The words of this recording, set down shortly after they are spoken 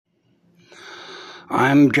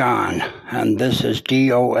I'm John, and this is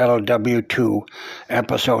DOLW2,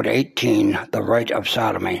 Episode 18, The Rite of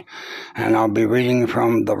Sodomy, and I'll be reading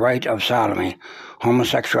from The Rite of Sodomy,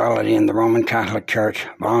 Homosexuality in the Roman Catholic Church,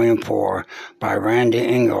 Volume 4, by Randy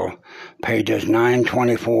Engel, pages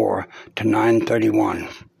 924 to 931.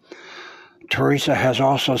 Teresa has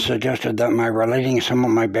also suggested that my relating some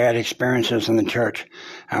of my bad experiences in the church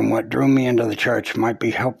and what drew me into the church might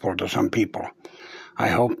be helpful to some people. I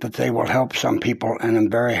hope that they will help some people, and am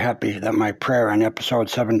very happy that my prayer in episode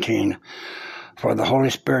 17 for the Holy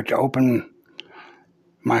Spirit to open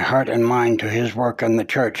my heart and mind to His work in the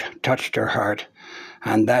church touched her heart,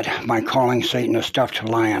 and that my calling Satan a stuffed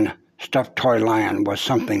toy lion, was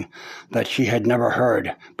something that she had never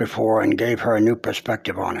heard before and gave her a new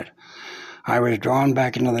perspective on it. I was drawn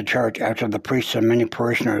back into the church after the priests and many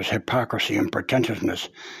parishioners' hypocrisy and pretentiousness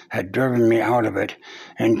had driven me out of it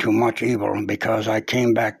into much evil, because I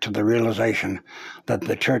came back to the realization that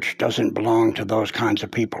the church doesn't belong to those kinds of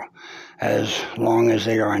people, as long as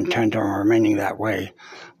they are intent on remaining that way,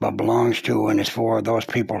 but belongs to and is for those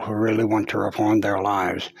people who really want to reform their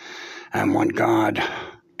lives and want God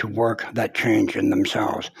to work that change in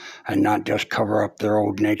themselves and not just cover up their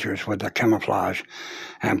old natures with a camouflage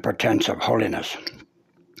and pretense of holiness.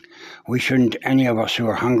 We shouldn't, any of us who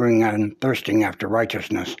are hungering and thirsting after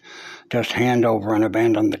righteousness, just hand over and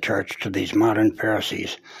abandon the church to these modern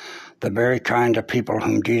Pharisees, the very kind of people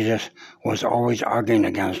whom Jesus was always arguing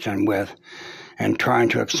against and with, and trying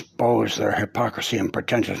to expose their hypocrisy and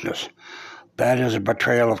pretentiousness. That is a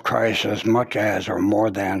betrayal of Christ as much as, or more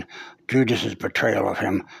than, Judas's betrayal of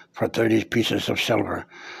him for 30 pieces of silver,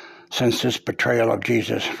 since this betrayal of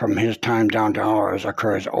Jesus from his time down to ours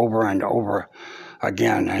occurs over and over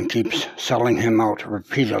again and keeps selling him out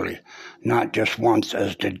repeatedly, not just once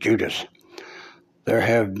as did Judas. There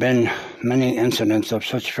have been many incidents of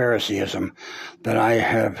such Phariseeism that I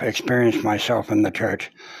have experienced myself in the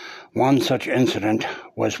church. One such incident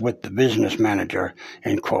was with the business manager,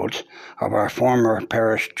 in quotes, of our former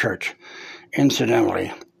parish church.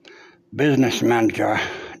 Incidentally, business manager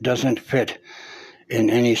doesn't fit in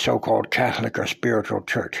any so-called Catholic or spiritual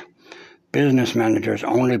church. Business managers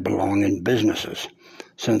only belong in businesses,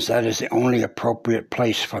 since that is the only appropriate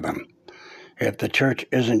place for them. If the church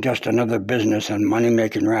isn't just another business and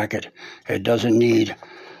money-making racket, it doesn't need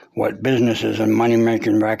what businesses and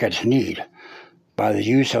money-making rackets need. By the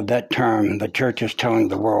use of that term, the church is telling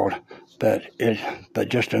the world that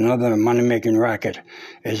just another money-making racket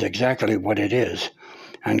is exactly what it is,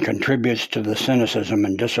 and contributes to the cynicism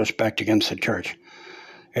and disrespect against the church.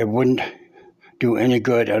 It wouldn't do any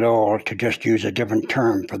good at all to just use a different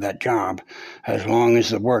term for that job, as long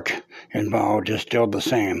as the work involved is still the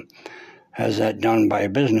same as that done by a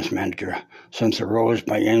business manager, since a rose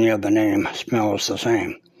by any other name smells the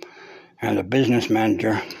same, and a business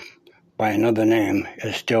manager by another name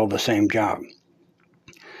is still the same job.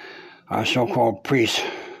 Our so-called priests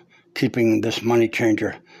keeping this money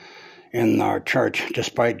changer in our church,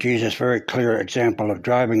 despite Jesus' very clear example of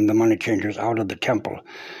driving the money changers out of the temple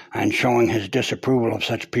and showing his disapproval of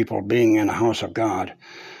such people being in the house of God,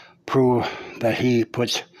 prove that he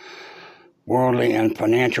puts worldly and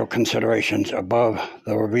financial considerations above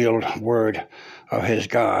the revealed word of his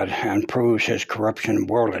God and proves his corruption and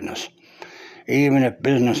worldliness. Even if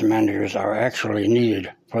business managers are actually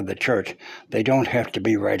needed for the church, they don't have to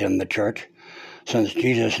be right in the church, since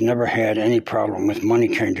Jesus never had any problem with money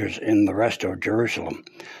changers in the rest of Jerusalem,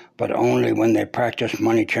 but only when they practiced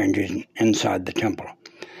money changing inside the temple.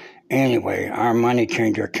 Anyway, our money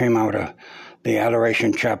changer came out of the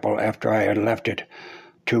Adoration Chapel after I had left it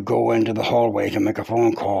to go into the hallway to make a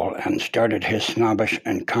phone call, and started his snobbish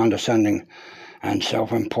and condescending and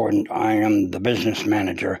self-important "I am the business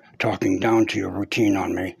manager" talking down to your routine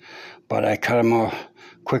on me, but I cut him off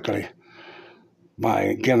quickly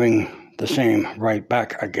by giving the same right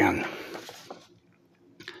back again,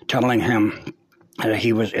 telling him that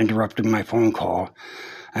he was interrupting my phone call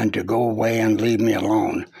and to go away and leave me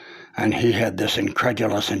alone. And he had this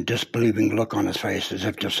incredulous and disbelieving look on his face, as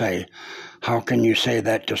if to say, "How can you say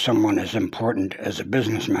that to someone as important as a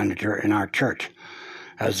business manager in our church?"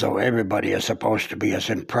 As though everybody is supposed to be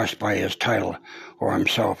as impressed by his title or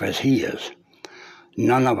himself as he is.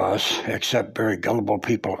 None of us, except very gullible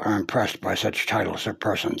people, are impressed by such titles or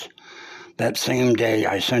persons. That same day,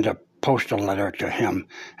 I sent a postal letter to him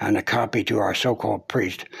and a copy to our so-called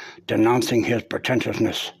priest, denouncing his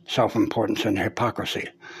pretentiousness, self-importance, and hypocrisy.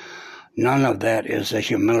 None of that is the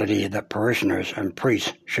humility that parishioners and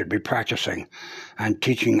priests should be practicing and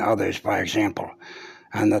teaching others by example,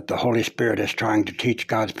 and that the Holy Spirit is trying to teach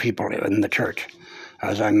God's people in the church,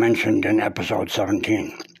 as I mentioned in episode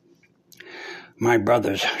 17. My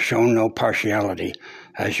brothers, show no partiality,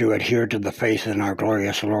 as you adhere to the faith in our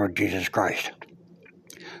glorious Lord Jesus Christ.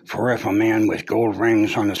 For if a man with gold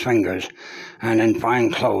rings on his fingers and in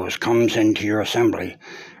fine clothes comes into your assembly,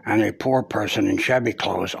 and a poor person in shabby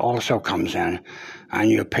clothes also comes in, and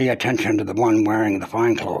you pay attention to the one wearing the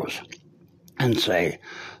fine clothes, and say,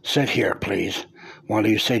 "Sit here, please," while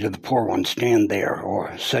you say to the poor one, "Stand there,"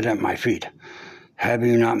 or "Sit at my feet," have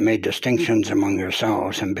you not made distinctions among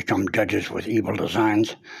yourselves and become judges with evil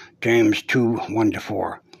designs? James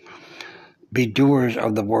 2:1-4. Be doers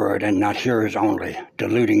of the word and not hearers only,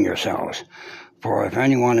 deluding yourselves. For if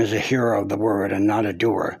anyone is a hearer of the word and not a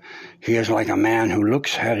doer, he is like a man who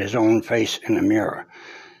looks at his own face in a mirror.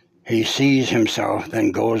 He sees himself,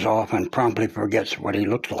 then goes off and promptly forgets what he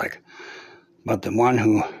looked like. But the one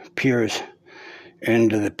who peers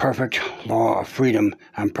into the perfect law of freedom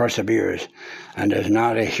and perseveres, and is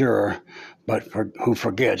not a hearer who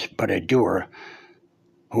forgets, but a doer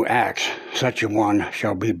who acts, such a one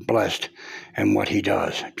shall be blessed in what he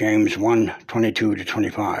does. James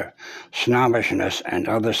 1:22-25. Snobbishness and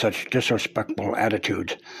other such disrespectful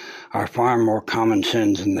attitudes are far more common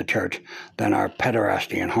sins in the church than are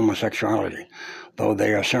pederasty and homosexuality, though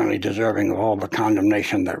they are certainly deserving of all the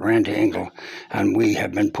condemnation that Randy Engel and we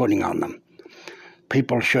have been putting on them.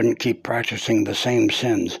 People shouldn't keep practicing the same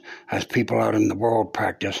sins as people out in the world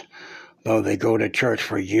practice, though they go to church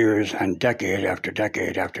for years and decade after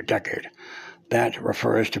decade after decade. That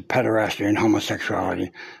refers to pederasty and homosexuality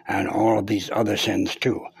and all of these other sins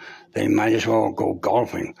too. They might as well go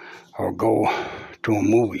golfing or go to a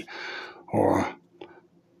movie or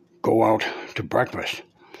go out to breakfast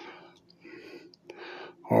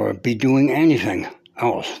or be doing anything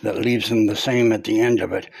else that leaves them the same at the end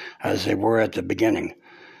of it as they were at the beginning,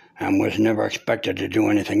 and was never expected to do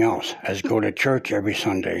anything else, as go to church every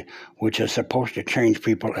Sunday, which is supposed to change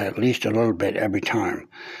people at least a little bit every time,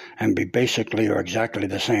 and be basically or exactly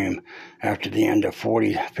the same after the end of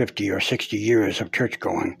 40, 50, or 60 years of church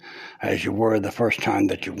going as you were the first time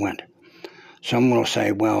that you went. Some will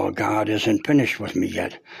say, well, God isn't finished with me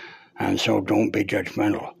yet, and so don't be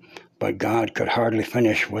judgmental. But God could hardly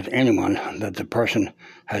finish with anyone that the person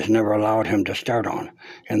has never allowed him to start on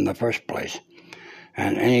in the first place.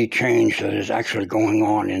 And any change that is actually going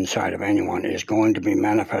on inside of anyone is going to be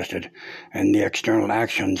manifested in the external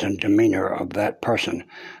actions and demeanor of that person,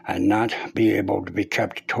 and not be able to be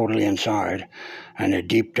kept totally inside and a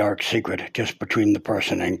deep, dark secret just between the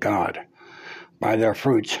person and God. By their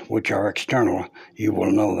fruits, which are external, you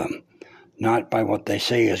will know them, not by what they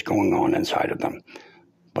say is going on inside of them,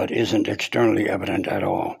 but isn't externally evident at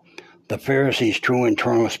all. The Pharisees' true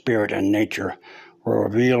internal spirit and nature were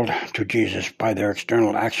revealed to Jesus by their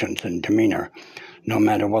external actions and demeanor, no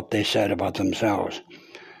matter what they said about themselves.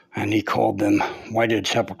 And he called them whited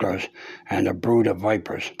sepulchres and a brood of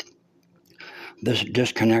vipers. This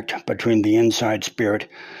disconnect between the inside spirit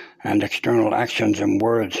and external actions and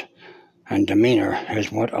words and demeanor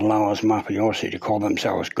is what allows mafiosi to call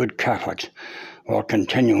themselves good Catholics while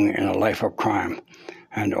continuing in a life of crime,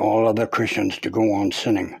 and all other Christians to go on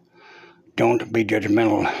sinning. Don't be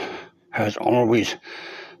judgmental has always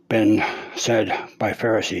been said by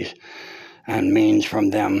Pharisees, and means from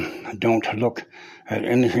them, don't look at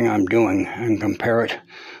anything I'm doing and compare it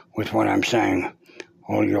with what I'm saying,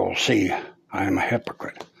 or you'll see I am a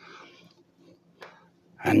hypocrite.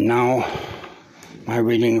 And now, my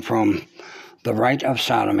reading from The Rite of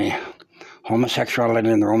Sodomy, Homosexuality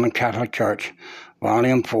in the Roman Catholic Church,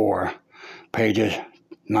 Volume 4, pages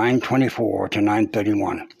 924 to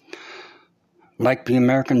 931. Like the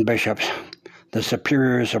American bishops, the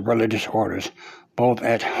superiors of religious orders, both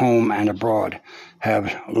at home and abroad,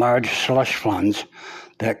 have large slush funds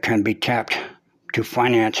that can be tapped to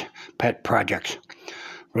finance pet projects.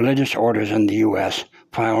 Religious orders in the U.S.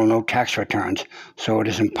 file no tax returns, so it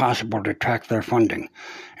is impossible to track their funding,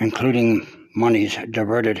 including monies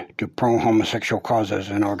diverted to pro-homosexual causes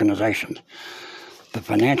and organizations. The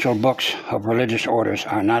financial books of religious orders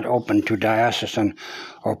are not open to diocesan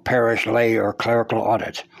or parish lay or clerical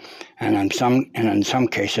audits, and in some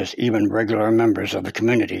cases even regular members of the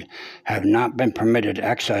community have not been permitted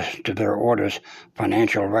access to their orders'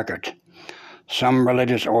 financial records. Some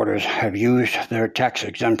religious orders have used their tax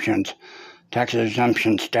exemption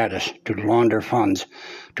status to launder funds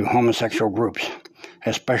to homosexual groups,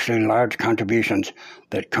 especially large contributions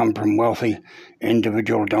that come from wealthy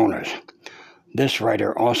individual donors. This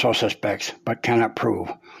writer also suspects, but cannot prove,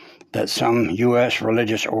 that some U.S.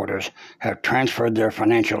 religious orders have transferred their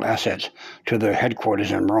financial assets to their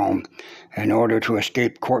headquarters in Rome in order to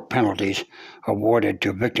escape court penalties awarded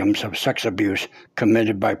to victims of sex abuse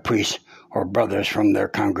committed by priests or brothers from their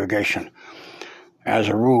congregation. As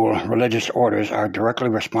a rule, religious orders are directly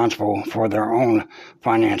responsible for their own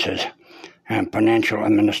finances and financial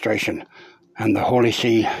administration, and the Holy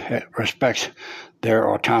See respects their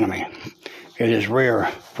autonomy. It is rare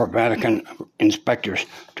for Vatican inspectors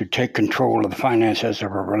to take control of the finances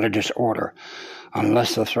of a religious order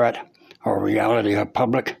unless the threat or reality of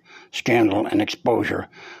public scandal and exposure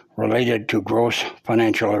related to gross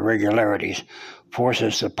financial irregularities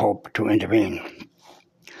forces the Pope to intervene.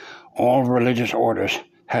 All religious orders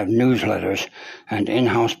have newsletters and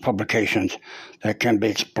in-house publications that can be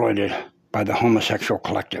exploited by the homosexual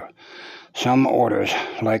collective. Some orders,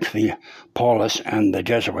 like the Paulists and the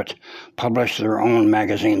Jesuits, publish their own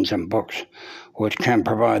magazines and books, which can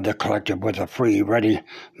provide the collective with a free,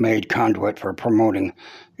 ready-made conduit for promoting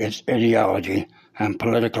its ideology and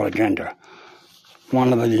political agenda.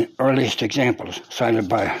 One of the earliest examples, cited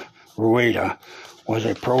by Rueda, was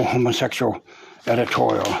a pro-homosexual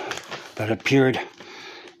editorial that appeared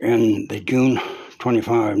in the June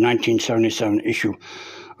 25, 1977 issue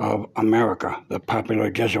of America, the popular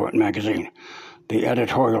Jesuit magazine. The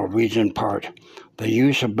editorial reads in part, "The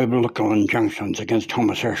use of biblical injunctions against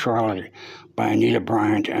homosexuality by Anita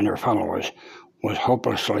Bryant and her followers was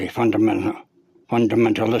hopelessly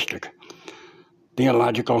fundamentalistic.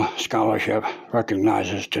 Theological scholarship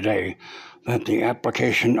recognizes today that the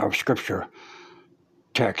application of Scripture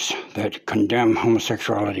texts that condemn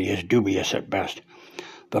homosexuality is dubious at best.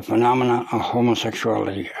 The phenomenon of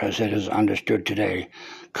homosexuality, as it is understood today,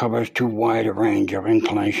 covers too wide a range of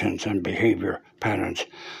inclinations and behavior patterns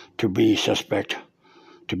to be subject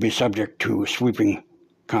to sweeping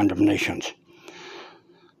condemnations.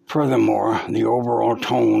 Furthermore, the overall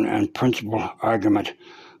tone and principal argument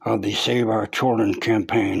of the Save Our Children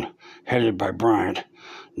campaign, headed by Bryant,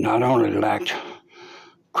 not only lacked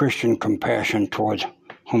Christian compassion towards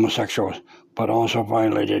homosexuals, but also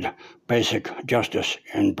violated basic justice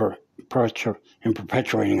in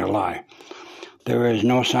perpetuating a lie. There is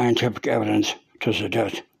no scientific evidence to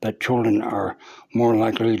suggest that children are more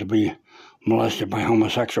likely to be molested by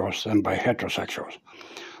homosexuals than by heterosexuals.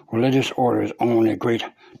 Religious orders own a great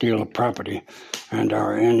deal of property and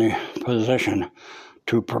are in a position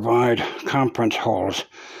to provide conference halls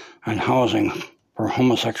and housing for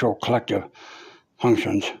homosexual collective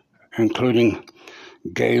functions, including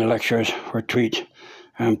gay lectures, retreats,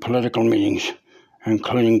 and political meetings,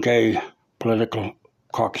 including gay political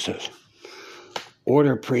caucuses.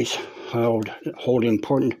 Order priests hold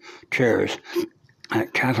important chairs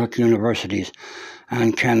at Catholic universities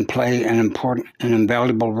and can play an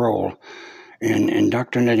invaluable role in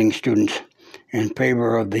indoctrinating students in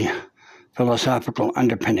favor of the philosophical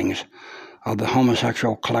underpinnings of the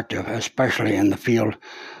homosexual collective, especially in the field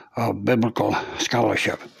of biblical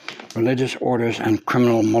scholarship, religious orders, and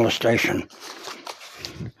criminal molestation.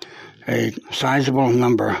 A sizable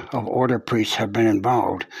number of order priests have been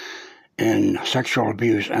involved in sexual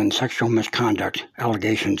abuse and sexual misconduct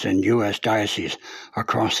allegations in U.S. dioceses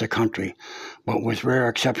across the country, but with rare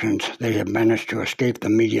exceptions, they have managed to escape the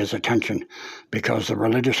media's attention because the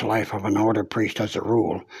religious life of an order priest, as a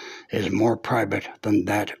rule, is more private than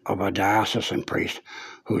that of a diocesan priest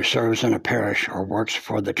who serves in a parish or works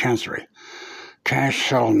for the chancery. Cash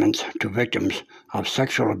settlements to victims of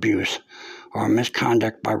sexual abuse or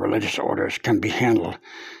misconduct by religious orders can be handled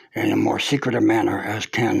in a more secretive manner, as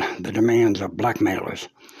can the demands of blackmailers.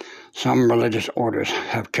 Some religious orders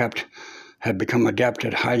have become adept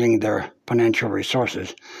at hiding their financial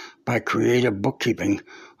resources by creative bookkeeping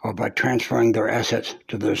or by transferring their assets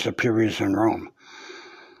to their superiors in Rome.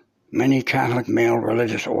 Many Catholic male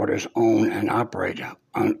religious orders own and operate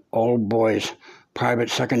on all-boys private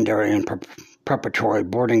secondary and preparatory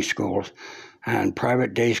boarding schools and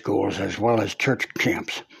private day schools, as well as church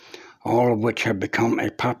camps, all of which have become a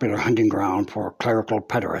popular hunting ground for clerical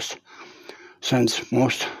pederasts. Since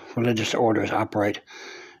most religious orders operate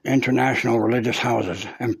international religious houses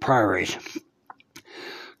and priories,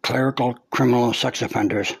 clerical criminal sex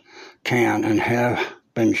offenders can and have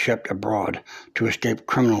been shipped abroad to escape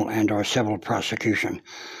criminal and or civil prosecution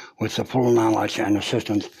with the full knowledge and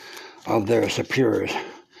assistance of their superiors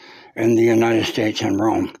in the United States and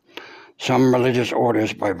Rome. Some religious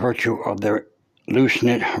orders, by virtue of their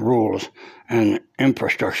loose-knit rules and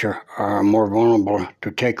infrastructure, are more vulnerable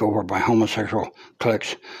to takeover by homosexual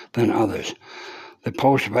cliques than others. The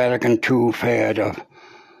post-Vatican II fad of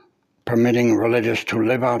permitting religious to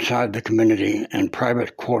live outside the community in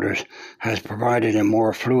private quarters has provided a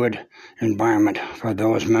more fluid environment for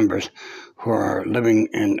those members who are living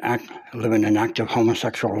an active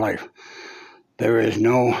homosexual life. There is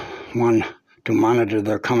no one to monitor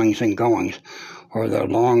their comings and goings or their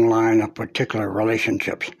long line of particular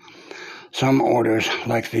relationships. Some orders,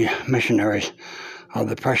 like the Missionaries of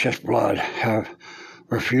the Precious Blood, have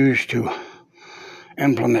refused to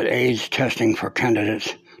implement AIDS testing for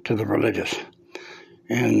candidates to the religious.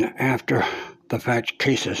 In after-the-fact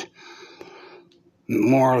cases,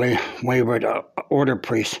 morally wayward order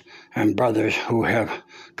priests and brothers who have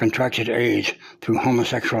contracted AIDS through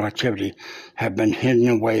homosexual activity have been hidden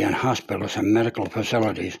away in hospitals and medical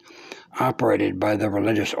facilities operated by the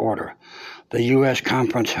religious order. The U.S.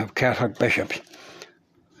 Conference of Catholic Bishops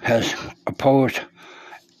has opposed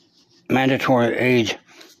mandatory AIDS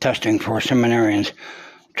testing for seminarians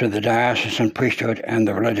to the diocesan priesthood and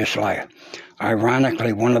the religious life.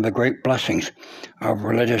 Ironically, one of the great blessings of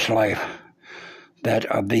religious life, that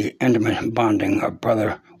of the intimate bonding of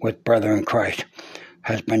brother with brother in Christ,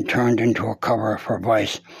 has been turned into a cover for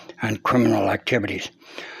vice and criminal activities.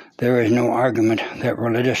 There is no argument that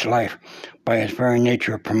religious life, by its very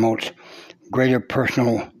nature, promotes greater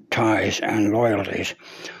personal ties and loyalties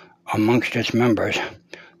amongst its members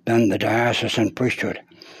than the diocesan priesthood.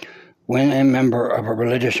 When a member of a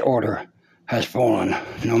religious order has fallen,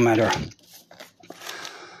 no matter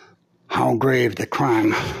how grave the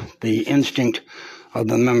crime, the instinct of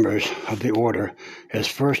the members of the order is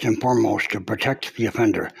first and foremost to protect the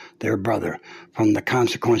offender, their brother, from the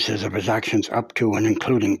consequences of his actions up to and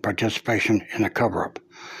including participation in a cover-up.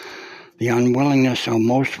 The unwillingness of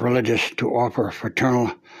most religious to offer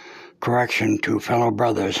fraternal correction to fellow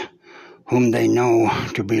brothers whom they know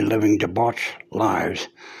to be living debauched lives,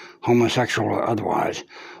 homosexual or otherwise,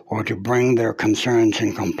 or to bring their concerns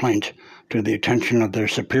and complaints to the attention of their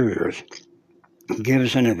superiors,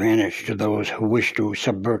 gives an advantage to those who wish to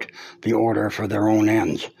subvert the order for their own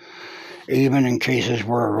ends. Even in cases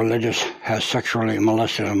where a religious has sexually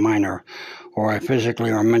molested a minor or a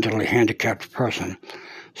physically or mentally handicapped person,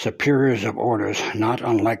 superiors of orders, not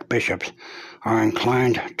unlike bishops, are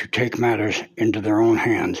inclined to take matters into their own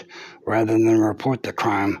hands rather than report the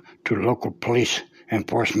crime to local police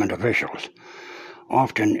enforcement officials.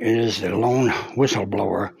 Often it is the lone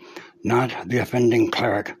whistleblower, not the offending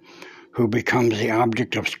cleric, who becomes the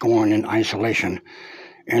object of scorn and isolation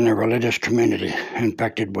in a religious community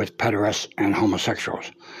infected with pederasts and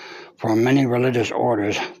homosexuals. For many religious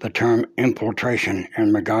orders, the term infiltration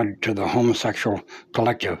in regard to the homosexual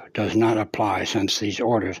collective does not apply, since these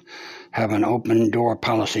orders have an open-door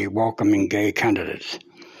policy welcoming gay candidates.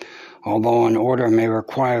 Although an order may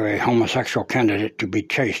require a homosexual candidate to be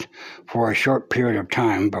chaste for a short period of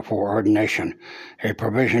time before ordination, a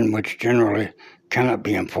provision which generally cannot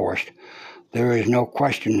be enforced, there is no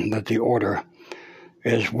question that the order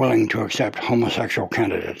is willing to accept homosexual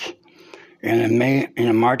candidates. In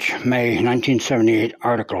a March-May 1978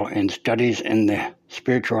 article in Studies in the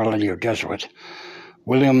Spirituality of Jesuits,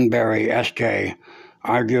 William Barry, S.J.,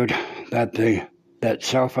 argued that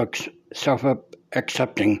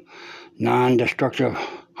self-accepting, non-destructive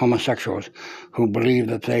homosexuals who believe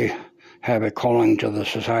that they have a calling to the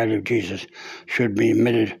Society of Jesus should be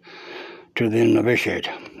admitted to the novitiate.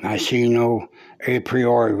 I see no a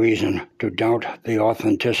priori reason to doubt the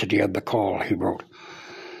authenticity of the call, he wrote.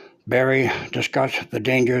 Barry discussed the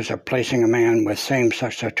dangers of placing a man with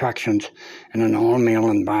same-sex attractions in an all-male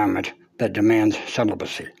environment that demands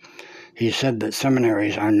celibacy. He said that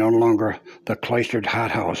seminaries are no longer the cloistered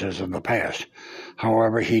hothouses of the past.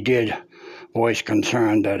 However, he did voice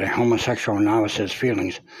concern that a homosexual novice's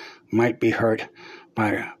feelings might be hurt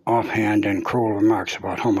by offhand and cruel remarks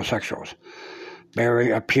about homosexuals.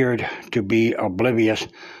 Barry appeared to be oblivious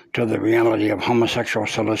to the reality of homosexual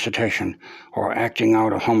solicitation or acting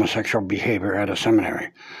out of homosexual behavior at a seminary,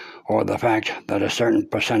 or the fact that a certain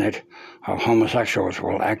percentage of homosexuals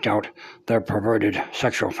will act out their perverted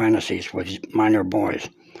sexual fantasies with minor boys.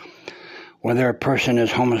 Whether a person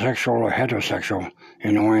is homosexual or heterosexual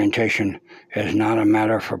in orientation is not a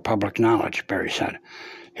matter for public knowledge, Barry said.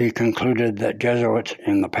 He concluded that Jesuits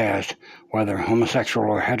in the past, whether homosexual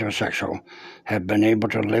or heterosexual, have been able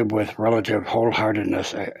to live with relative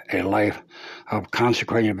wholeheartedness a life of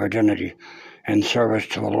consecrated virginity in service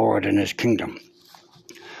to the Lord and His kingdom.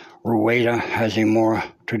 Rueda has a more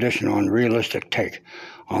traditional and realistic take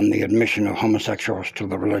on the admission of homosexuals to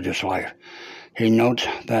the religious life. He notes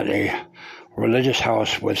that a religious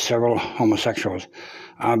house with several homosexuals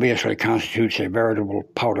obviously constitutes a veritable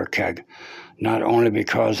powder keg, not only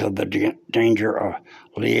because of the danger of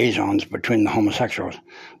liaisons between the homosexuals,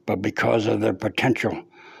 but because of their potential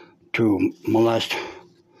to molest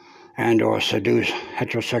and or seduce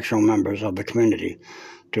heterosexual members of the community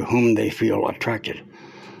to whom they feel attracted.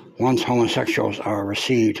 Once homosexuals are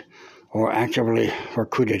received or actively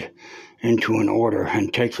recruited into an order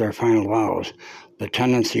and take their final vows, The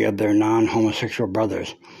tendency of their non-homosexual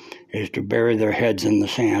brothers is to bury their heads in the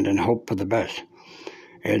sand and hope for the best.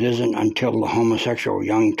 It isn't until the homosexual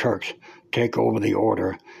Young Turks take over the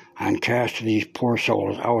order and cast these poor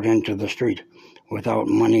souls out into the street without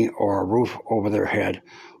money or a roof over their head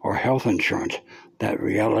or health insurance that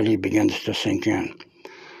reality begins to sink in.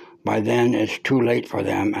 By then, it's too late for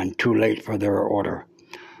them and too late for their order.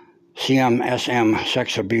 CMSM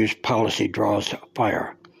sex abuse policy draws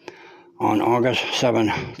fire. On August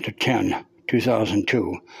 7 to 10,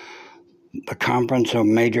 2002, the Conference of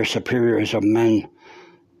Major Superiors of Men,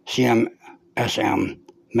 CMSM,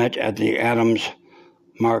 met at the Adams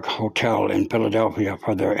Mark Hotel in Philadelphia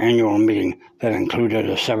for their annual meeting that included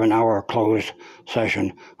a 7-hour closed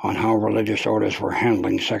session on how religious orders were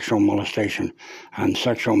handling sexual molestation and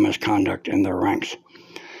sexual misconduct in their ranks.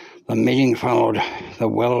 The meeting followed the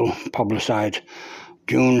well-publicized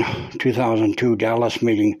June 2002 Dallas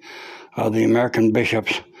meeting of the American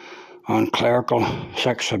Bishops on clerical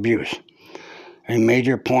sex abuse, a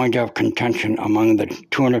major point of contention among the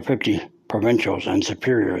 250 provincials and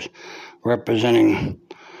superiors representing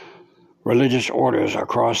religious orders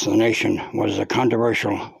across the nation was the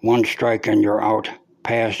controversial one strike and you're out,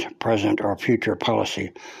 past, present, or future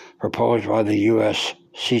policy proposed by the U.S.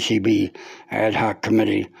 CCB Ad Hoc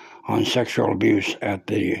Committee on Sexual Abuse at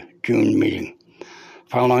the June meeting.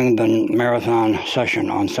 Following the marathon session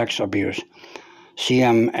on sex abuse,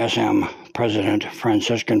 CMSM President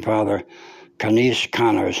Franciscan Father Kenneth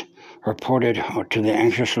Connors reported to the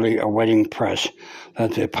anxiously awaiting press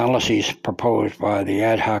that the policies proposed by the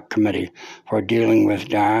Ad Hoc Committee for dealing with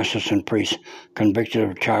diocesan priests convicted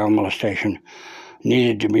of child molestation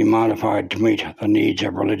needed to be modified to meet the needs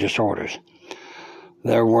of religious orders.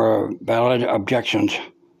 There were valid objections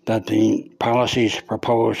that the policies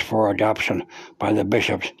proposed for adoption by the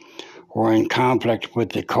bishops were in conflict with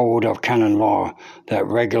the Code of Canon Law that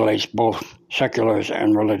regulates both seculars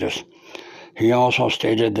and religious. He also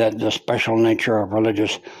stated that the special nature of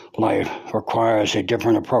religious life requires a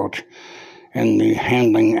different approach in the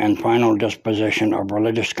handling and final disposition of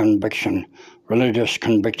religious convicted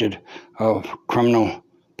of criminal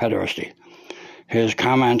pederasty. His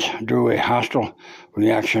comments drew a hostile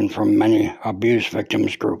reaction from many abuse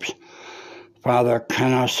victims groups. Father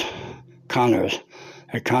Kenneth Connors,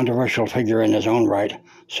 a controversial figure in his own right,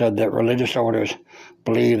 said that religious orders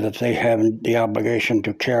believe that they have the obligation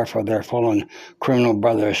to care for their fallen criminal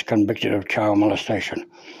brothers convicted of child molestation,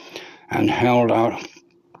 and held out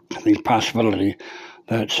the possibility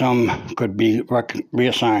that some could be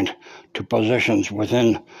reassigned to positions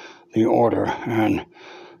within the order and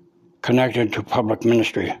connected to public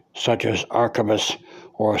ministry, such as archivists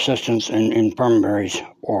or assistants in infirmaries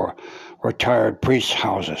or retired priests'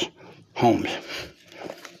 homes.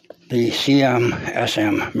 The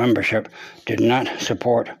CMSM membership did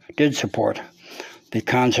support the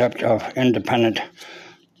concept of independent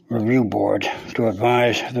review board to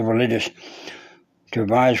advise religious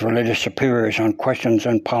superiors on questions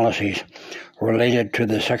and policies related to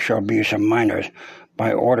the sexual abuse of minors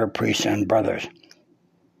by order priests and brothers,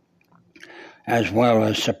 as well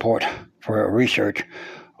as support for research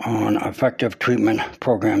on effective treatment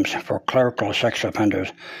programs for clerical sex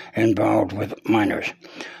offenders involved with minors.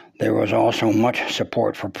 There was also much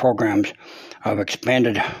support for programs of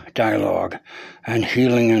expanded dialogue and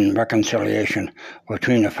healing and reconciliation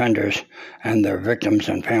between offenders and their victims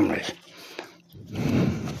and families.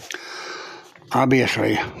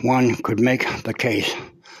 Obviously, one could make the case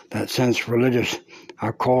that since religious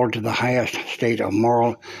are called to the highest state of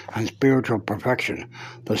moral and spiritual perfection,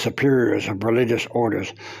 the superiors of religious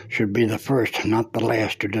orders should be the first, not the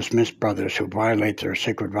last, to dismiss brothers who violate their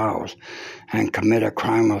sacred vows and commit a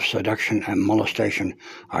crime of seduction and molestation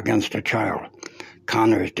against a child.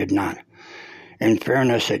 Connors did not. In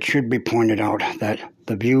fairness, it should be pointed out that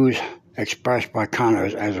the views expressed by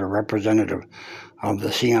Connors as a representative of the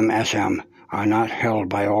CMSM are not held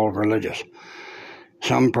by all religious.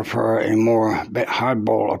 Some prefer a more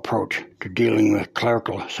hardball approach to dealing with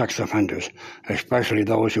clerical sex offenders, especially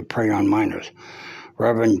those who prey on minors.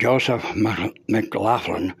 Reverend Joseph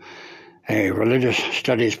McLaughlin, a religious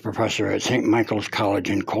studies professor at St. Michael's College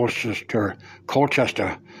in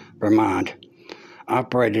Colchester, Vermont,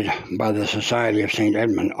 operated by the Society of St.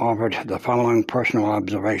 Edmund, offered the following personal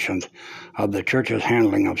observations of the Church's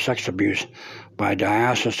handling of sex abuse by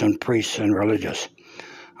diocesan priests and religious.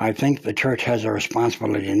 I think the Church has a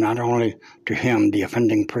responsibility not only to him, the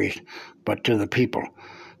offending priest, but to the people.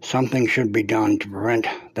 Something should be done to prevent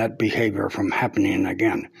that behavior from happening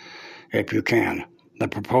again, if you can. The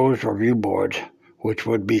proposed review boards, which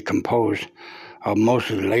would be composed of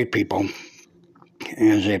mostly lay people,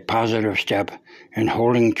 is a positive step in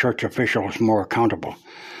holding church officials more accountable.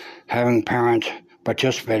 Having parents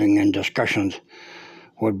participating in discussions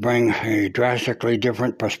would bring a drastically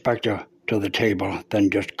different perspective to the table than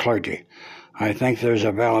just clergy. I think there's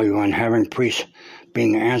a value in having priests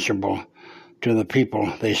being answerable to the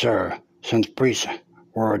people they serve. Since priests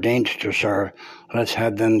were ordained to serve, let's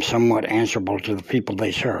have them somewhat answerable to the people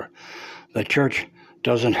they serve. The church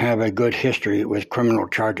doesn't have a good history with criminal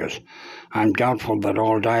charges. I'm doubtful that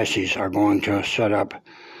all dioceses are going to set up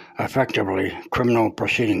effectively criminal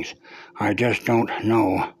proceedings. I just don't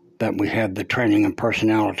know that we have the training and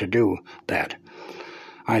personnel to do that.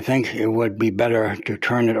 I think it would be better to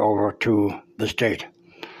turn it over to the state.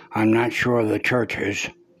 I'm not sure the church is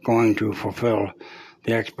going to fulfill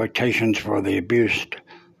the expectations for the abused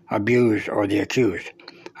or the accused.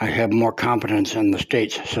 I have more confidence in the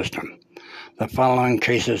state's system. The following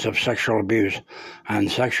cases of sexual abuse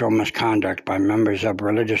and sexual misconduct by members of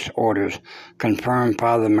religious orders confirm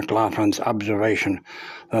Father McLaughlin's observation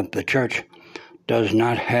that the Church does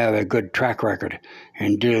not have a good track record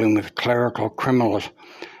in dealing with clerical criminals,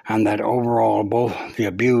 and that overall both the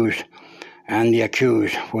abused and the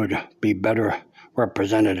accused would be better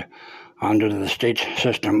represented under the state's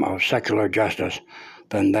system of secular justice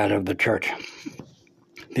than that of the Church.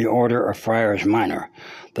 The Order of Friars Minor,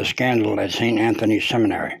 the scandal at St. Anthony's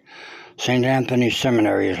Seminary. St. Anthony's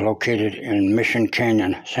Seminary is located in Mission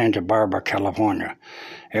Canyon, Santa Barbara, California.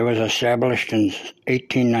 It was established in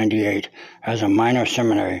 1898 as a minor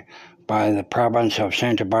seminary by the province of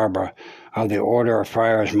Santa Barbara of the Order of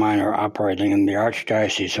Friars Minor operating in the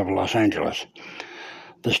Archdiocese of Los Angeles.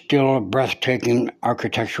 The still breathtaking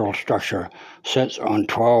architectural structure sits on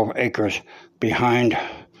 12 acres behind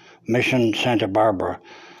Mission Santa Barbara,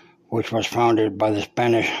 which was founded by the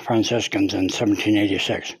Spanish Franciscans in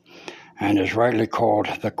 1786, and is rightly called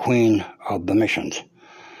the Queen of the Missions.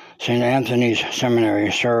 St. Anthony's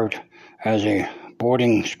Seminary served as a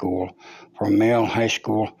boarding school for male high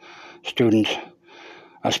school students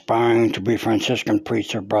aspiring to be Franciscan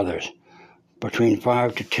priests or brothers. Between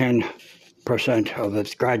 5 to 10% of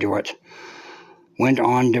its graduates went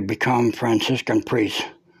on to become Franciscan priests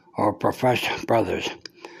or professed brothers.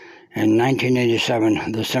 In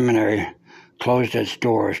 1987, the seminary closed its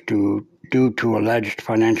doors due to alleged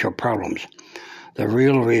financial problems. The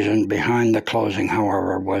real reason behind the closing,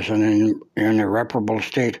 however, was an irreparable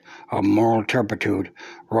state of moral turpitude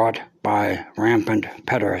wrought by rampant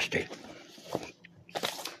pederasty.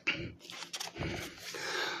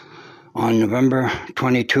 On November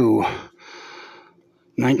 22,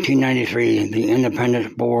 1993, the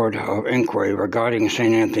Independent Board of Inquiry regarding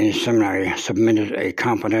St. Anthony's Seminary submitted a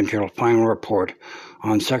confidential final report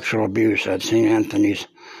on sexual abuse at St. Anthony's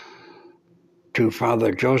to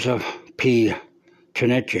Father Joseph P.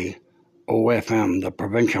 Chinichi, OFM, the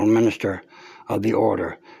provincial minister of the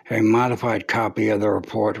order. A modified copy of the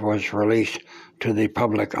report was released to the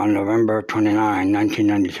public on November 29,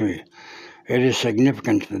 1993. It is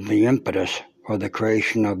significant that the impetus for the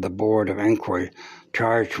creation of the Board of Inquiry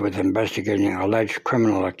charged with investigating alleged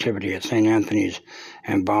criminal activity at St. Anthony's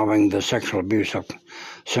involving the sexual abuse of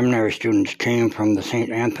seminary students came from the St.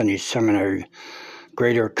 Anthony's Seminary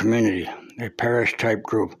Greater Community, a parish-type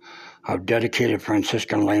group of dedicated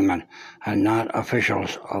Franciscan laymen and not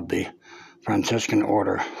officials of the Franciscan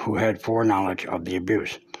order who had foreknowledge of the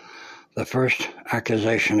abuse. The first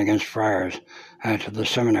accusation against friars at the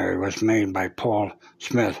seminary was made by Paul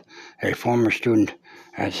Smith, a former student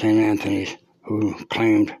at St. Anthony's, who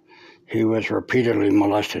claimed he was repeatedly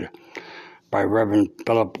molested by Reverend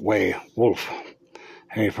Philip Way Wolf,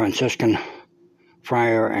 a Franciscan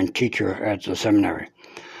friar and teacher at the seminary.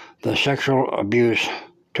 The sexual abuse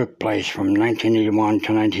took place from 1981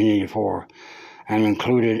 to 1984 and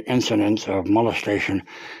included incidents of molestation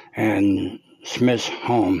in Smith's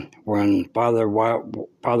home when Father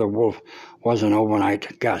Wolf was an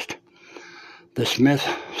overnight guest. The Smith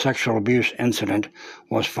sexual abuse incident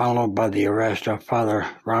was followed by the arrest of Father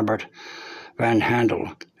Robert Van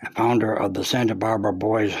Handel, founder of the Santa Barbara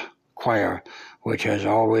Boys Choir, which has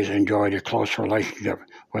always enjoyed a close relationship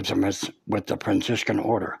with the Franciscan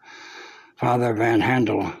order. Father Van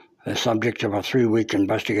Handel, the subject of a 3-week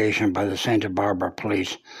investigation by the Santa Barbara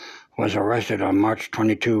police, was arrested on March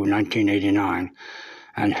 22, 1989,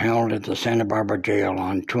 and held at the Santa Barbara jail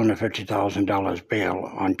on $250,000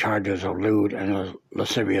 bail on charges of lewd and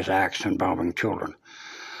lascivious acts involving children.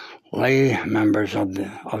 Lay members of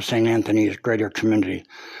St. Anthony's Greater Community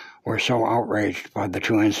were so outraged by the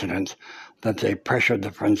two incidents that they pressured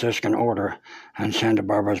the Franciscan order and Santa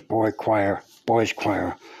Barbara's boys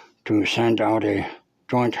choir to send out a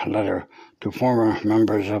joint letter to former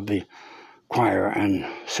members of the choir and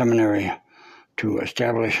seminary to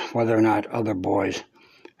establish whether or not other boys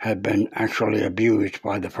had been actually abused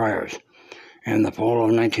by the friars. In the fall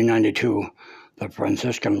of 1992, the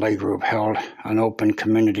Franciscan lay group held an open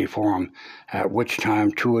community forum, at which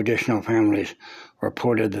time 2 additional families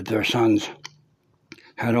reported that their sons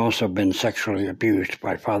had also been sexually abused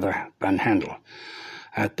by Father Van Handel.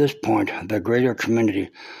 At this point, the greater community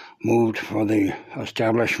moved for the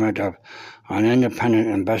establishment of an independent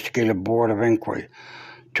investigative board of inquiry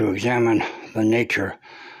to examine the nature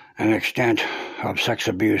and extent of sex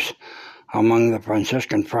abuse among the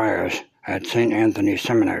Franciscan friars at St. Anthony's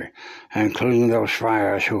Seminary, including those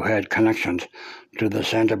friars who had connections to the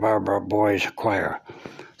Santa Barbara Boys Choir.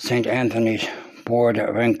 St. Anthony's Board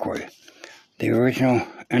of Inquiry. The original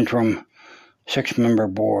interim 6-member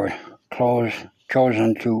board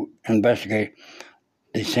chosen to investigate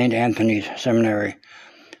the St. Anthony's Seminary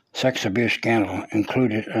sex abuse scandal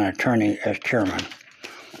included an attorney as chairman,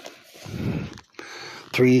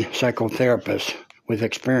 3 psychotherapists with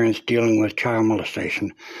experience dealing with child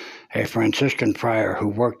molestation, a Franciscan friar who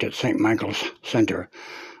worked at St. Michael's Center,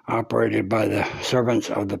 operated by the Servants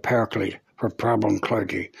of the Paraclete for problem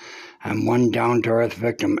clergy, and 1 down-to-earth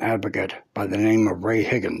victim advocate by the name of Ray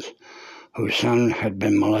Higgins, whose son had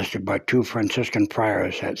been molested by 2 Franciscan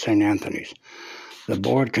friars at St. Anthony's. The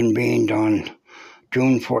board convened on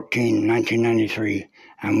June 14, 1993,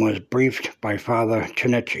 and was briefed by Father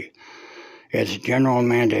Chinichi. Its general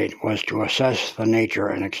mandate was to assess the nature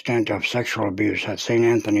and extent of sexual abuse at St.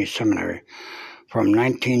 Anthony's Seminary from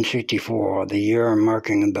 1964, the year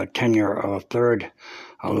marking the tenure of a 3rd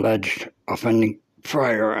alleged offending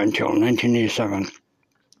friar, until 1987,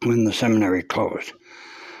 when the seminary closed.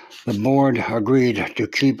 The board agreed to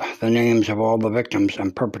keep the names of all the victims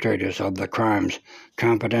and perpetrators of the crimes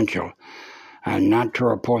confidential, and not to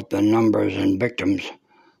report the numbers of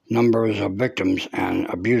victims and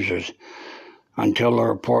abusers until the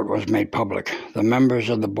report was made public. The members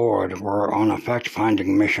of the board were on a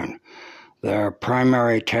fact-finding mission. Their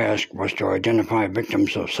primary task was to identify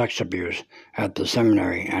victims of sex abuse at the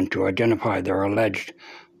seminary and to identify their alleged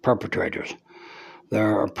perpetrators.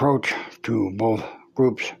 Their approach to both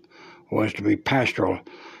groups was to be pastoral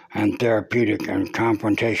and therapeutic, not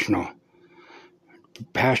confrontational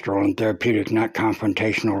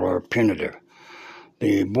or punitive.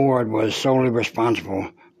 The board was solely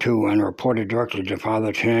responsible to and reported directly to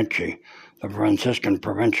Father Chinichi, the Franciscan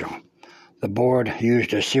provincial. The board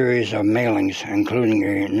used a series of mailings, including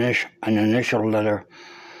an initial letter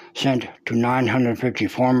sent to 950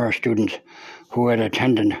 former students who had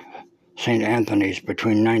attended St. Anthony's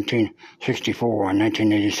between 1964 and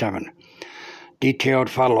 1987. Detailed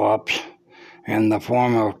follow-ups in the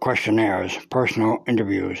form of questionnaires, personal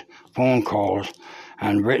interviews, phone calls,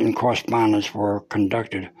 and written correspondence were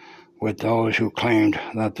conducted with those who claimed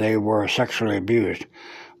that they were sexually abused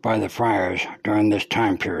by the friars during this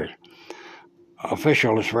time period.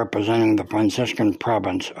 Officials representing the Franciscan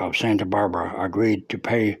province of Santa Barbara agreed to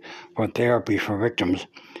pay for therapy for victims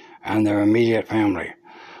and their immediate family.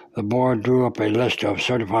 The board drew up a list of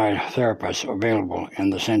certified therapists available in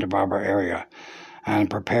the Santa Barbara area and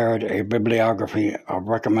prepared a bibliography of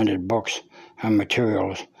recommended books and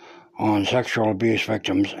materials on sexual abuse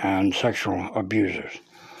victims and sexual abusers.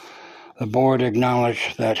 The board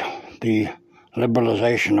acknowledged that the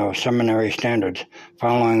liberalization of seminary standards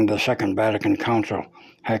following the Second Vatican Council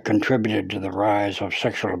had contributed to the rise of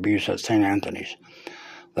sexual abuse at St. Anthony's.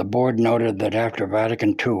 The board noted that after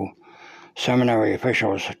Vatican II, seminary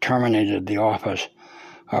officials terminated the office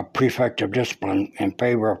of prefect of discipline in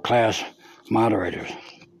favor of class moderators.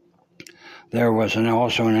 There was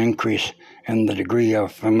also an increase in the degree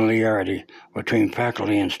of familiarity between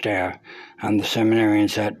faculty and staff, and the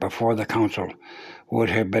seminarians that, before the council, would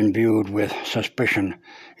have been viewed with suspicion,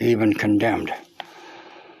 even condemned.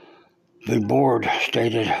 The board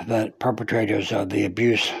stated that perpetrators of the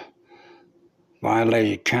abuse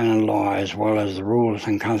violated canon law as well as the rules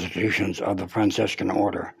and constitutions of the Franciscan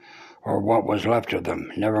order, or what was left of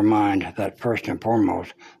them, never mind that first and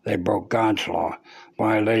foremost they broke God's law,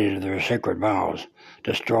 violated their sacred vows,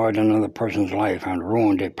 destroyed another person's life, and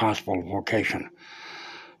ruined a possible vocation.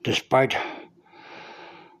 Despite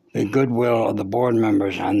the goodwill of the board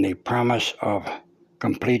members and the promise of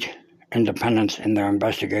complete independence in their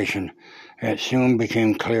investigation, it soon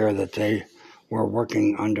became clear that they were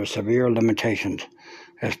working under severe limitations,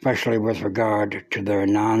 especially with regard to their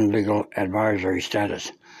non-legal advisory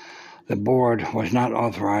status. The board was not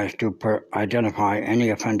authorized to identify any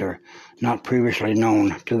offender not previously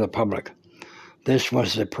known to the public. This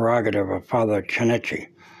was the prerogative of Father Chinichi.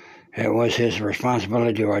 It was his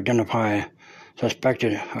responsibility to identify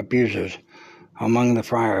suspected abusers among the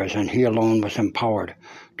friars, and he alone was empowered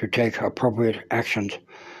to take appropriate actions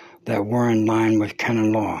that were in line with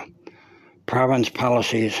canon law. Province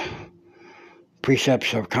policies,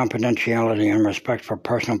 precepts of confidentiality and respect for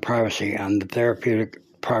personal privacy, and the therapeutic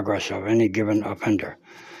progress of any given offender.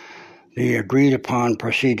 The agreed-upon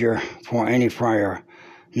procedure for any friar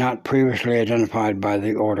not previously identified by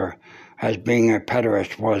the order as being a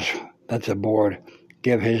pederast was that the board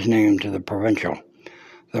give his name to the provincial.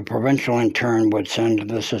 The provincial, in turn, would send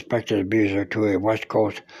the suspected abuser to a West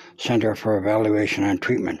Coast Center for Evaluation and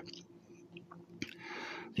Treatment.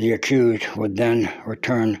 The accused would then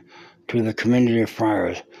return to the community of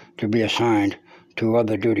friars to be assigned to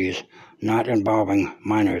other duties not involving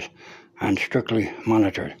minors and strictly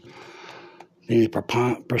monitored. The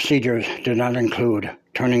procedures did not include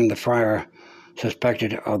turning the friar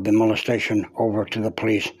suspected of the molestation over to the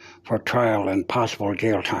police for trial and possible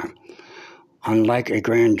jail time. Unlike a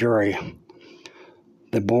grand jury,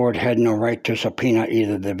 the board had no right to subpoena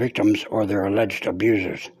either the victims or their alleged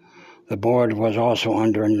abusers. The board was also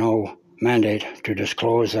under no mandate to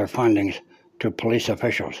disclose their findings to police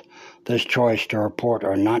officials. This choice to report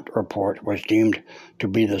or not report was deemed to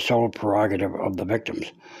be the sole prerogative of the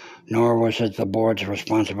victims, nor was it the board's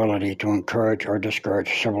responsibility to encourage or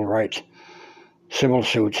discourage civil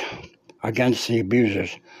suits against the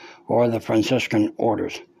abusers or the Franciscan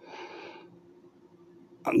orders.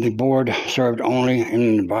 The board served only in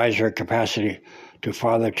an advisory capacity to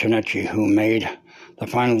Father Chinechi, who made the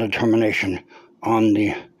final determination on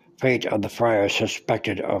the fate of the friars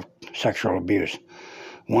suspected of sexual abuse.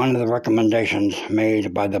 One of the recommendations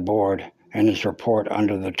made by the board in its report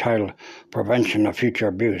under the title Prevention of Future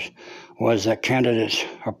Abuse was that candidates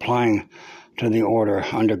applying to the order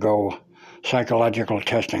undergo psychological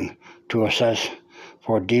testing to assess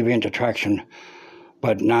for deviant attraction,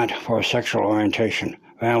 but not for sexual orientation,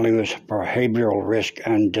 values, behavioral risk,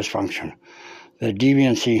 and dysfunction. The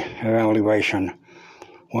deviancy evaluation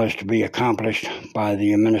was to be accomplished by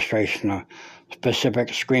the administration of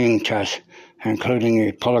specific screening tests, including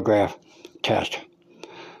a polygraph test,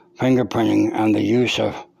 fingerprinting, and the use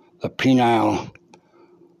of the penile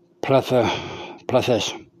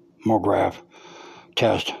plethysmograph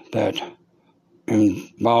test that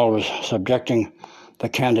involves subjecting the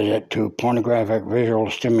candidate to pornographic visual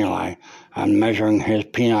stimuli and measuring his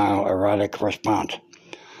penile erotic response.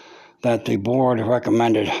 That the board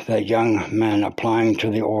recommended that young men applying to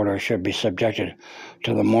the order should be subjected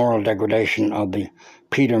to the moral degradation of the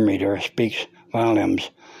Peter meter speaks volumes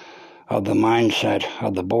of the mindset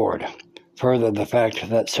of the board. Further, the fact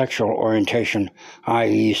that sexual orientation,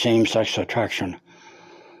 i.e. same-sex attraction,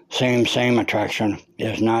 same attraction,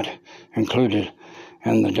 is not included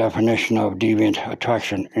in the definition of deviant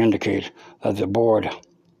attraction indicates that the board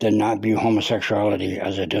did not view homosexuality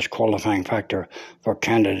as a disqualifying factor for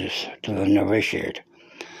candidates to the novitiate.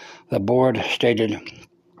 The board stated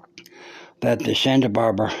that the Santa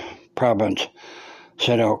Barbara province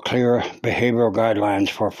set out clear behavioral guidelines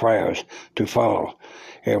for friars to follow.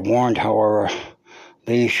 It warned, however,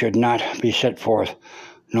 these should not be set forth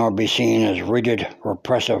nor be seen as rigid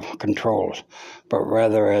repressive controls, but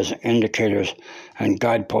rather as indicators and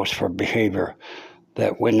guideposts for behavior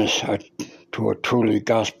that witness to a truly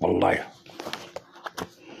gospel life.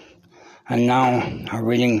 And now, a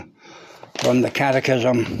reading from the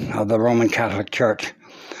Catechism of the Roman Catholic Church,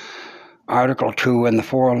 Article 2, in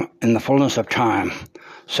the fullness of time,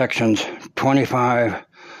 sections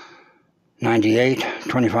 2598,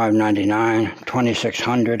 2599,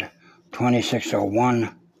 2600,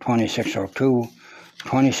 2601, 2602,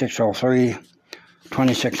 2603,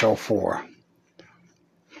 2604.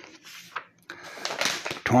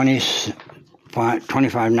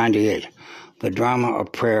 2598. The drama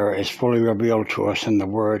of prayer is fully revealed to us in the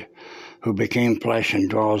Word who became flesh and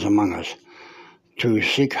dwells among us. To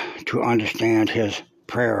seek to understand his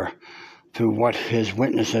prayer through what his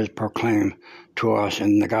witnesses proclaim to us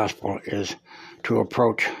in the gospel is to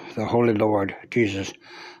approach the Holy Lord Jesus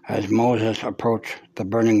as Moses approached the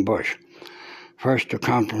burning bush. First to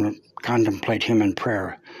contemplate him in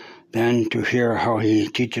prayer, then to hear how he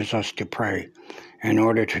teaches us to pray, in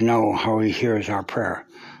order to know how he hears our prayer.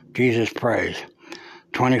 Jesus prays.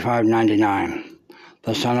 2599.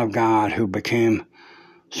 The Son of God, who became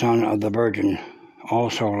Son of the Virgin,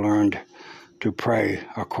 also learned to pray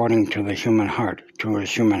according to his human heart.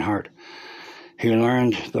 He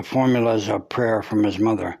learned the formulas of prayer from his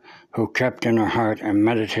mother, who kept in her heart and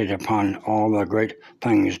meditated upon all the great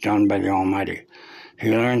things done by the Almighty.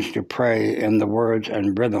 He learns to pray in the words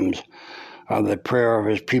and rhythms of the prayer of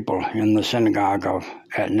his people in the synagogue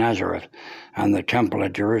at Nazareth and the temple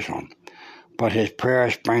at Jerusalem. but his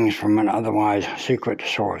prayer springs from an otherwise secret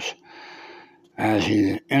source. As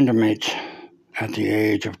he intimates at the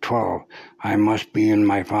age of 12, I must be in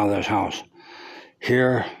my Father's house.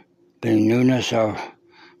 Here, the newness of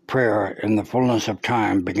prayer in the fullness of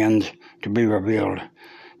time begins to be revealed.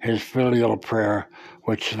 His filial prayer,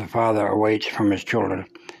 which the Father awaits from his children,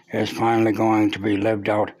 is finally going to be lived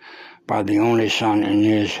out by the only Son in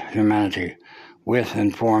his humanity, with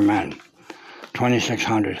and for men.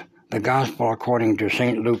 2600. The Gospel according to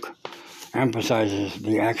St. Luke emphasizes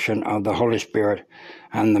the action of the Holy Spirit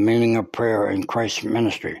and the meaning of prayer in Christ's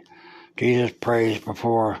ministry. Jesus prays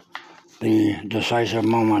before the decisive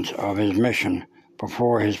moments of his mission,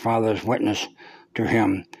 before his Father's witness to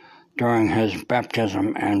him during his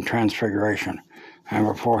baptism and transfiguration, and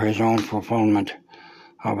before his own fulfillment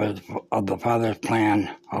of the Father's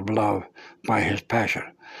plan of love by his passion.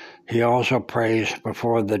 He also prays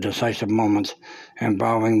before the decisive moments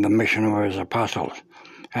involving the mission of his apostles,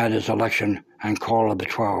 at his election and call of the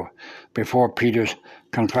 12, before Peter's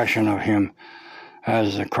confession of him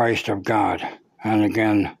as the Christ of God, and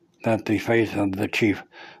again that the faith of the chief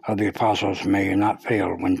of the apostles may not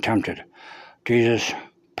fail when tempted. Jesus'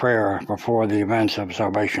 prayer before the events of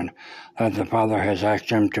salvation that the Father has asked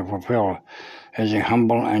him to fulfill is a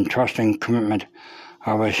humble and trusting commitment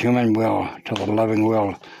of his human will to the loving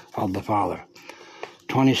will of the Father.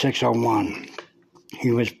 2601.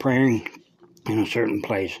 He was praying in a certain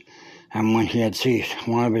place, and when he had ceased,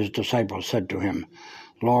 one of his disciples said to him,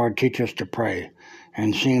 Lord, teach us to pray.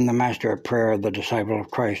 And seeing the master of prayer, the disciple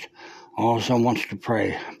of Christ, also wants to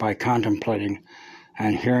pray by contemplating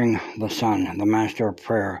and hearing the Son, the master of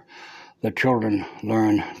prayer, the children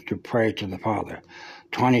learn to pray to the Father.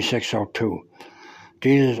 2602.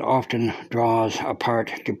 Jesus often draws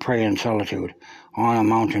apart to pray in solitude, on a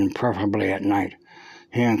mountain, preferably at night.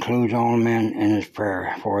 He includes all men in his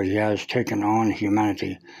prayer, for he has taken on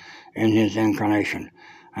humanity in his incarnation,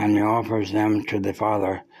 and he offers them to the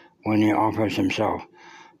Father when he offers himself.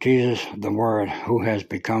 Jesus, the Word, who has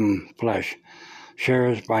become flesh,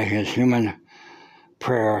 shares by his human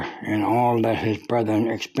prayer in all that his brethren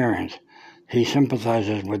experience. He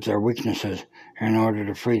sympathizes with their weaknesses in order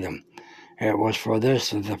to free them. It was for this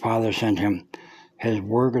that the Father sent him. His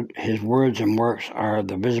words and works are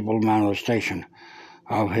the visible manifestation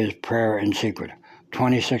of his prayer in secret.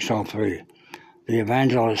 2603. The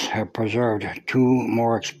evangelists have preserved two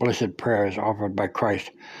more explicit prayers offered by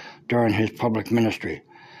Christ during his public ministry.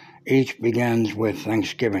 Each begins with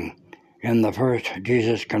thanksgiving. In the first,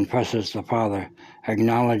 Jesus confesses the Father,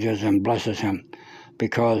 acknowledges and blesses him,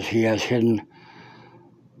 because he has hidden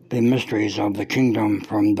the mysteries of the kingdom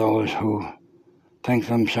from those who think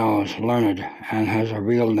themselves learned, and has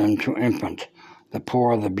revealed them to infants, the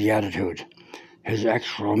poor of the Beatitudes. His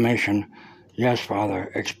exclamation, Yes,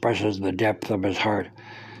 Father, expresses the depth of his heart,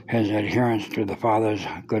 his adherence to the Father's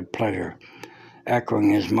good pleasure,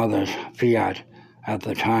 echoing his mother's fiat at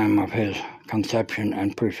the time of his conception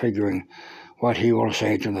and prefiguring what he will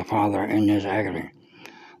say to the Father in his agony.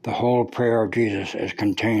 The whole prayer of Jesus is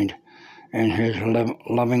contained in his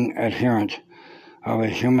loving adherence of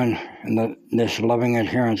his human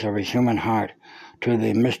heart to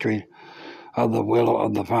the mystery of the will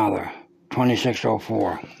of the Father.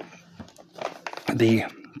 2604. The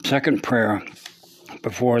second prayer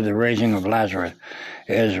before the raising of Lazarus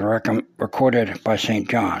is recorded by St.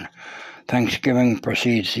 John. Thanksgiving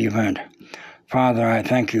precedes the event. Father, I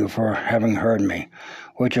thank you for having heard me,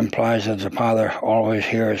 which implies that the Father always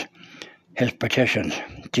hears his petitions.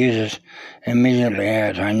 Jesus immediately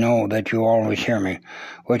adds, I know that you always hear me,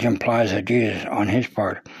 which implies that Jesus, on his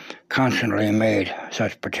part, constantly made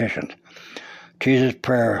such petitions. Jesus'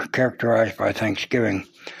 prayer, characterized by thanksgiving,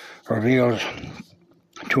 reveals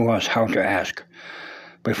to us how to ask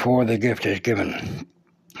before the gift is given.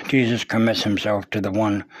 Jesus commits himself to the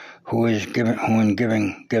one who in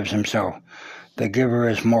giving gives himself. The giver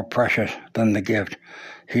is more precious than the gift.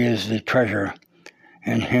 He is the treasure.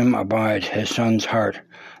 In him abides his Son's heart.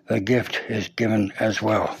 The gift is given as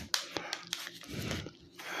well.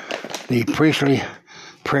 The priestly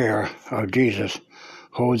prayer of Jesus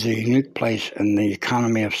holds a unique place in the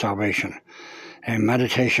economy of salvation. A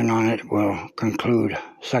meditation on it will conclude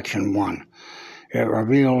section 1. It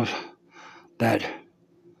reveals the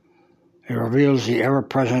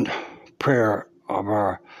ever-present prayer of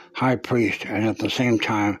our high priest, and at the same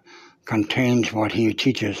time contains what he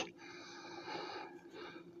teaches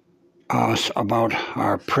us about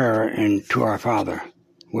our prayer to our Father,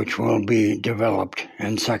 which will be developed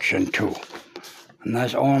in section 2. And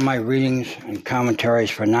that's all my readings and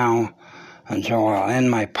commentaries for now, and so I'll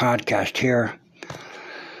end my podcast here.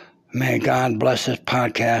 May God bless this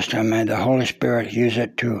podcast, and may the Holy Spirit use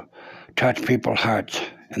it to touch people's hearts.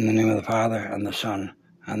 In the name of the Father, and the Son,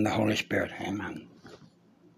 and the Holy Spirit. Amen.